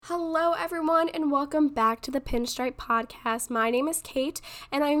Hello everyone and welcome back to the Pinstripe Podcast. My name is Kate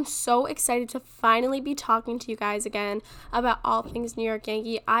and I'm so excited to finally be talking to you guys again about all things New York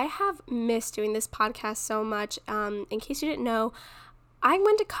Yankee. I have missed doing this podcast so much. In case you didn't know, I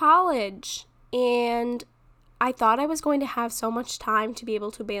went to college and I thought I was going to have so much time to be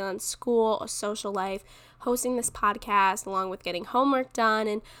able to balance school, a social life, hosting this podcast, along with getting homework done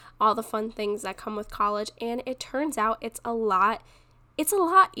and all the fun things that come with college. And it turns out it's a lot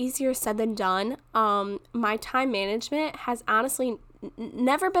easier said than done. My time management has honestly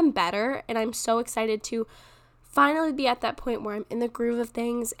never been better, and I'm so excited to finally be at that point where I'm in the groove of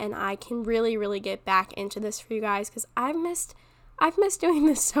things and I can really get back into this for you guys because I've missed doing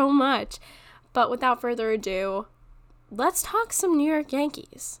this so much. But without further ado, let's talk some New York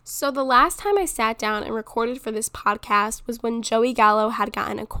Yankees. So the last time I sat down and recorded for this podcast was when Joey Gallo had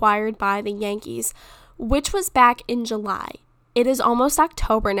gotten acquired by the Yankees, which was back in July. It is almost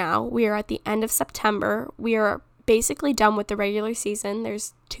October now. We are at the end of September. We are basically done with the regular season.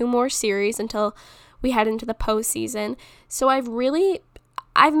 There's 2 more series until we head into the postseason. So I've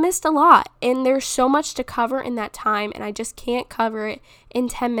missed a lot, and there's so much to cover in that time, and I just can't cover it in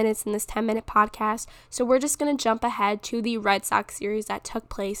 10 minutes in this 10-minute podcast. So we're just going to jump ahead to the Red Sox series that took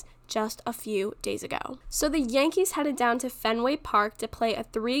place just a few days ago. So the Yankees headed down to Fenway Park to play a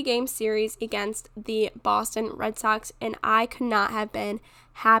 3-game series against the Boston Red Sox, and I could not have been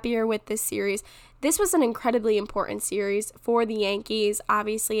happier with this series. This was an incredibly important series for the Yankees.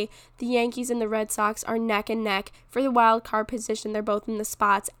 Obviously, the Yankees and the Red Sox are neck and neck for the wild card position. They're both in the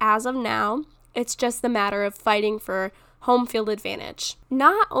spots. As of now, it's just the matter of fighting for home field advantage.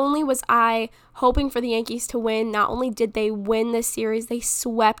 Not only was I hoping for the Yankees to win, not only did they win this series, they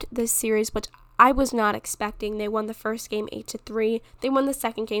swept this series, which I was not expecting. They won the first game 8-3, they won the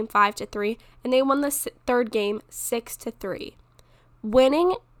second game 5-3, and they won the third game 6-3.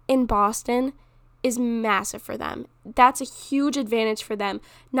 Winning in Boston is massive for them. That's a huge advantage for them.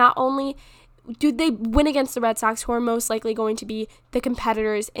 Not only do they win against the Red Sox, who are most likely going to be the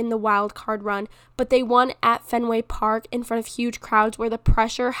competitors in the wild card run, but they won at Fenway Park in front of huge crowds where the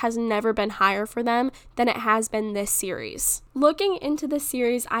pressure has never been higher for them than it has been this series. Looking into the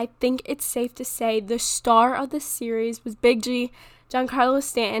series, I think it's safe to say the star of the series was Big G, Giancarlo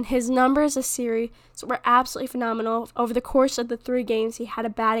Stanton. His numbers this series were absolutely phenomenal. Over the course of the 3 games, he had a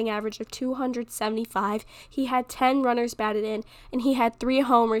batting average of 275. He had 10 runners batted in, and he had 3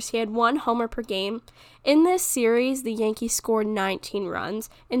 homers. He had 1 homer per game. In this series, the Yankees scored 19 runs,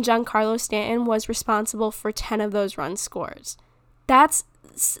 and Giancarlo Stanton was responsible for 10 of those runs scored. That's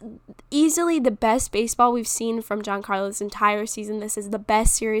easily the best baseball we've seen from Giancarlo's entire season. This is the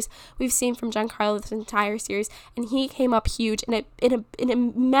best series we've seen from Giancarlo's entire series, and he came up huge in a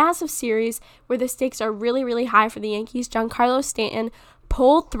massive series where the stakes are really high for the Yankees. Giancarlo Stanton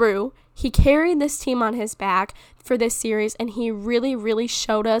pulled through. He carried this team on his back for this series, and he really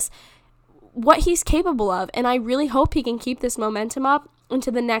showed us what he's capable of, and I really hope he can keep this momentum up into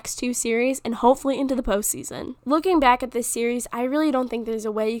the next 2 series and hopefully into the postseason. Looking back at this series, I really don't think there's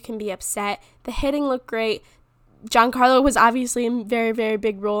a way you can be upset. The hitting looked great. Giancarlo was obviously a very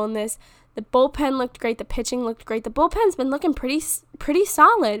big role in this. The bullpen looked great. The pitching looked great. The bullpen's been looking pretty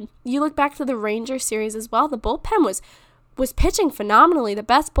solid. You look back to the Rangers series as well. The bullpen was pitching phenomenally. The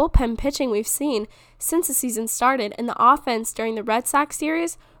best bullpen pitching we've seen since the season started. And the offense during the Red Sox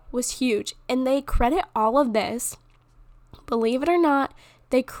series was huge. And they credit all of this, believe it or not,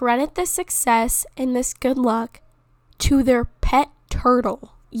 they credit this success and this good luck to their pet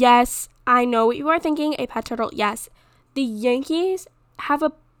turtle. Yes, I know what you are thinking, a pet turtle. Yes, the Yankees have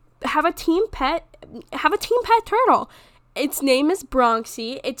a team pet turtle. Its name is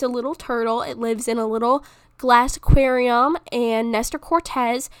Bronxy. It's a little turtle. It lives in a little glass aquarium, and Nestor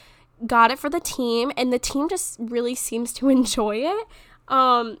Cortez got it for the team, and the team just really seems to enjoy it.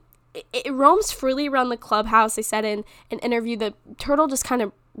 It roams freely around the clubhouse. They said in an interview, the turtle just kind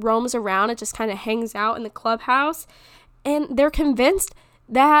of roams around. It just kind of hangs out in the clubhouse. And they're convinced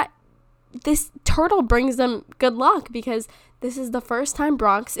that this turtle brings them good luck because this is the first time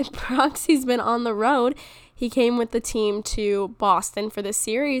Bronxy's been on the road. He came with the team to Boston for this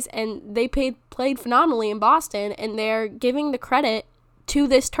series, and they played phenomenally in Boston, and they're giving the credit to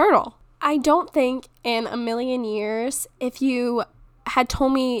this turtle. I don't think in a million years, if you had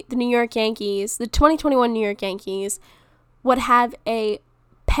told me the New York Yankees, the 2021 New York Yankees, would have a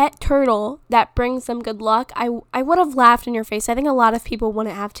pet turtle that brings them good luck, I would have laughed in your face. I think a lot of people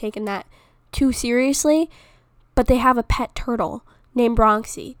wouldn't have taken that too seriously, but they have a pet turtle named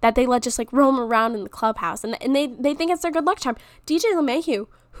Bronxy that they let just like roam around in the clubhouse, and they think it's their good luck charm. DJ LeMahieu,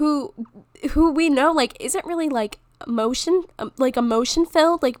 who we know like isn't really like emotion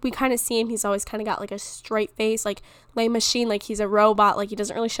filled. Like, we kind of see him, he's always kind of got like a straight face, like lame machine, like he's a robot, like he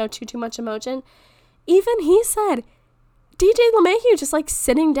doesn't really show too much emotion. Even he said DJ LeMahieu just like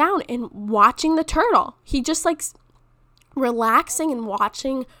sitting down and watching the turtle. He just like relaxing and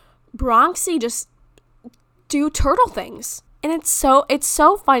watching Bronxy just do turtle things. And it's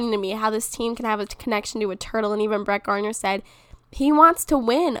so funny to me how this team can have a connection to a turtle. And even Brett Gardner said he wants to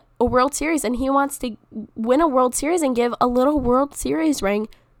win a World Series, and he wants to win a World Series and give a little World Series ring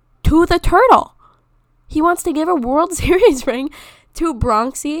to the turtle. He wants to give a World Series ring to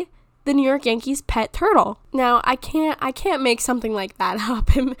Bronxy, the New York Yankees' pet turtle. Now, I can't make something like that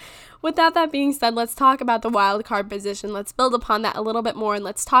up. And without that being said, let's talk about the wild card position. Let's build upon that a little bit more, and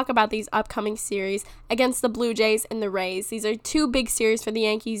let's talk about these upcoming series against the Blue Jays and the Rays. These are two big series for the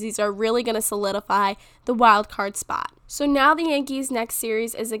Yankees. These are really going to solidify the wild card spot. So now the Yankees' next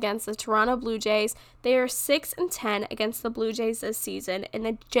series is against the Toronto Blue Jays. They are 6-10 against the Blue Jays this season, and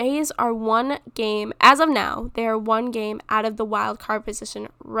the Jays are one game, as of now, they are one game out of the wild card position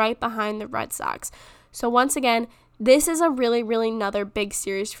right behind the Red Sox. So once again, this is a really, really another big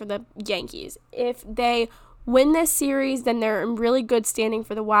series for the Yankees. If they win this series, then they're in really good standing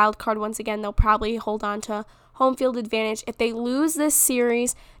for the wild card. Once again, they'll probably hold on to home field advantage. If they lose this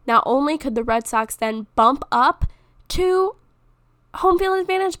series, not only could the Red Sox then bump up to home field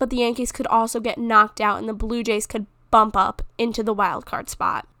advantage, but the Yankees could also get knocked out and the Blue Jays could bump up into the wild card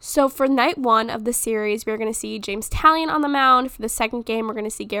spot. So for night one of the series, we're going to see James Tallien on the mound. For the second game, we're going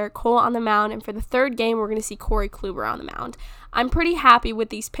to see Garrett Cole on the mound. And for the third game, we're going to see Corey Kluber on the mound. I'm pretty happy with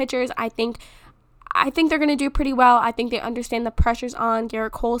these pitchers. I think they're going to do pretty well. I think they understand the pressure's on.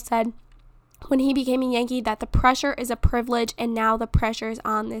 Garrett Cole said when he became a Yankee that the pressure is a privilege, and now the pressure is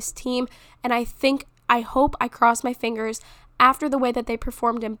on this team. And I hope, I cross my fingers, after the way that they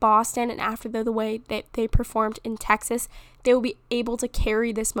performed in Boston and after the way that they performed in Texas, they will be able to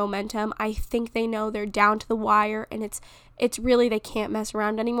carry this momentum. I think they know they're down to the wire, and it's really, they can't mess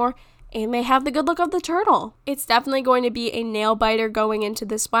around anymore. And they have the good look of the turtle. It's definitely going to be a nail biter going into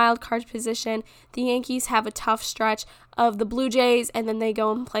this wild card position. The Yankees have a tough stretch of the Blue Jays, and then they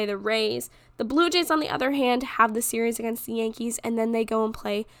go and play the Rays. The Blue Jays, on the other hand, have the series against the Yankees, and then they go and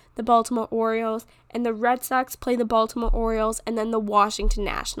play the Baltimore Orioles, and the Red Sox play the Baltimore Orioles, and then the Washington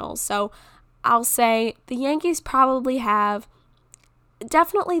Nationals. So I'll say the Yankees probably have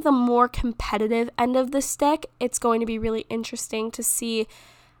definitely the more competitive end of the stick. It's going to be really interesting to see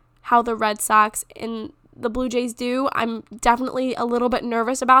how the Red Sox and the Blue Jays do. I'm definitely a little bit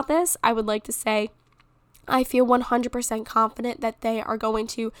nervous about this. I would like to say I feel 100% confident that they are going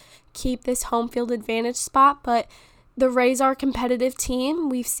to keep this home field advantage spot, but the Rays are a competitive team.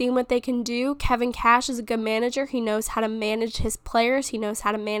 We've seen what they can do. Kevin Cash is a good manager. He knows how to manage his players. He knows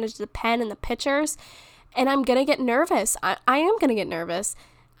how to manage the pen and the pitchers, and I'm going to get nervous. I am going to get nervous,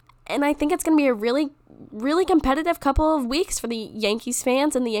 and I think it's going to be a really, really competitive couple of weeks for the Yankees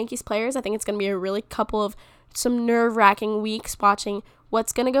fans and the Yankees players. I think it's going to be a really couple of some nerve-wracking weeks watching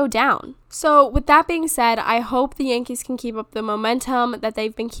what's going to go down. So with that being said, I hope the Yankees can keep up the momentum that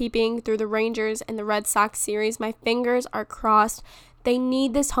they've been keeping through the Rangers and the Red Sox series. My fingers are crossed. They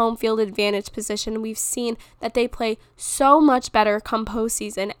need this home field advantage position. We've seen that they play so much better come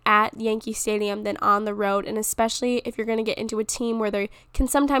postseason at Yankee Stadium than on the road, and especially if you're going to get into a team where they can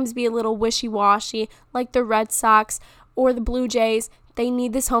sometimes be a little wishy-washy, like the Red Sox or the Blue Jays. They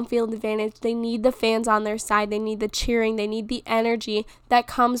need this home field advantage. They need the fans on their side. They need the cheering. They need the energy that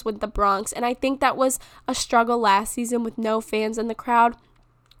comes with the Bronx. And I think that was a struggle last season with no fans in the crowd,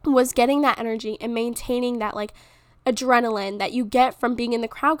 was getting that energy and maintaining that like adrenaline that you get from being in the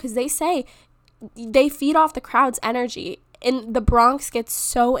crowd, because they say they feed off the crowd's energy. And the Bronx gets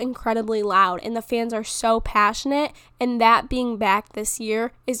so incredibly loud, and the fans are so passionate, and that being back this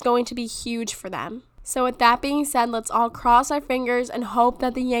year is going to be huge for them. So with that being said, let's all cross our fingers and hope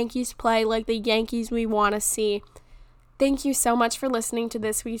that the Yankees play like the Yankees we want to see. Thank you so much for listening to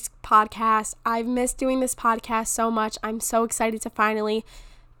this week's podcast. I've missed doing this podcast so much. I'm so excited to finally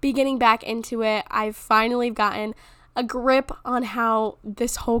be getting back into it. I've finally gotten a grip on how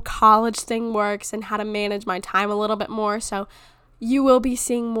this whole college thing works and how to manage my time a little bit more. So you will be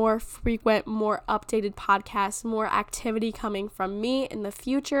seeing more frequent, more updated podcasts, more activity coming from me in the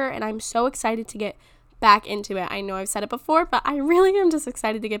future, and I'm so excited to get back into it. I know I've said it before, but I really am just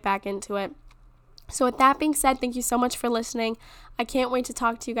excited to get back into it. So with that being said, thank you so much for listening. I can't wait to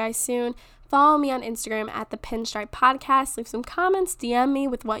talk to you guys soon. Follow me on Instagram at the Pinstripe Podcast. Leave some comments, DM me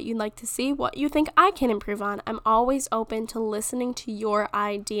with what you'd like to see, what you think I can improve on. I'm always open to listening to your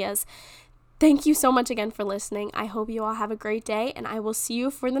ideas. Thank you so much again for listening. I hope you all have a great day, and I will see you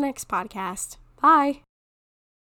for the next podcast. Bye.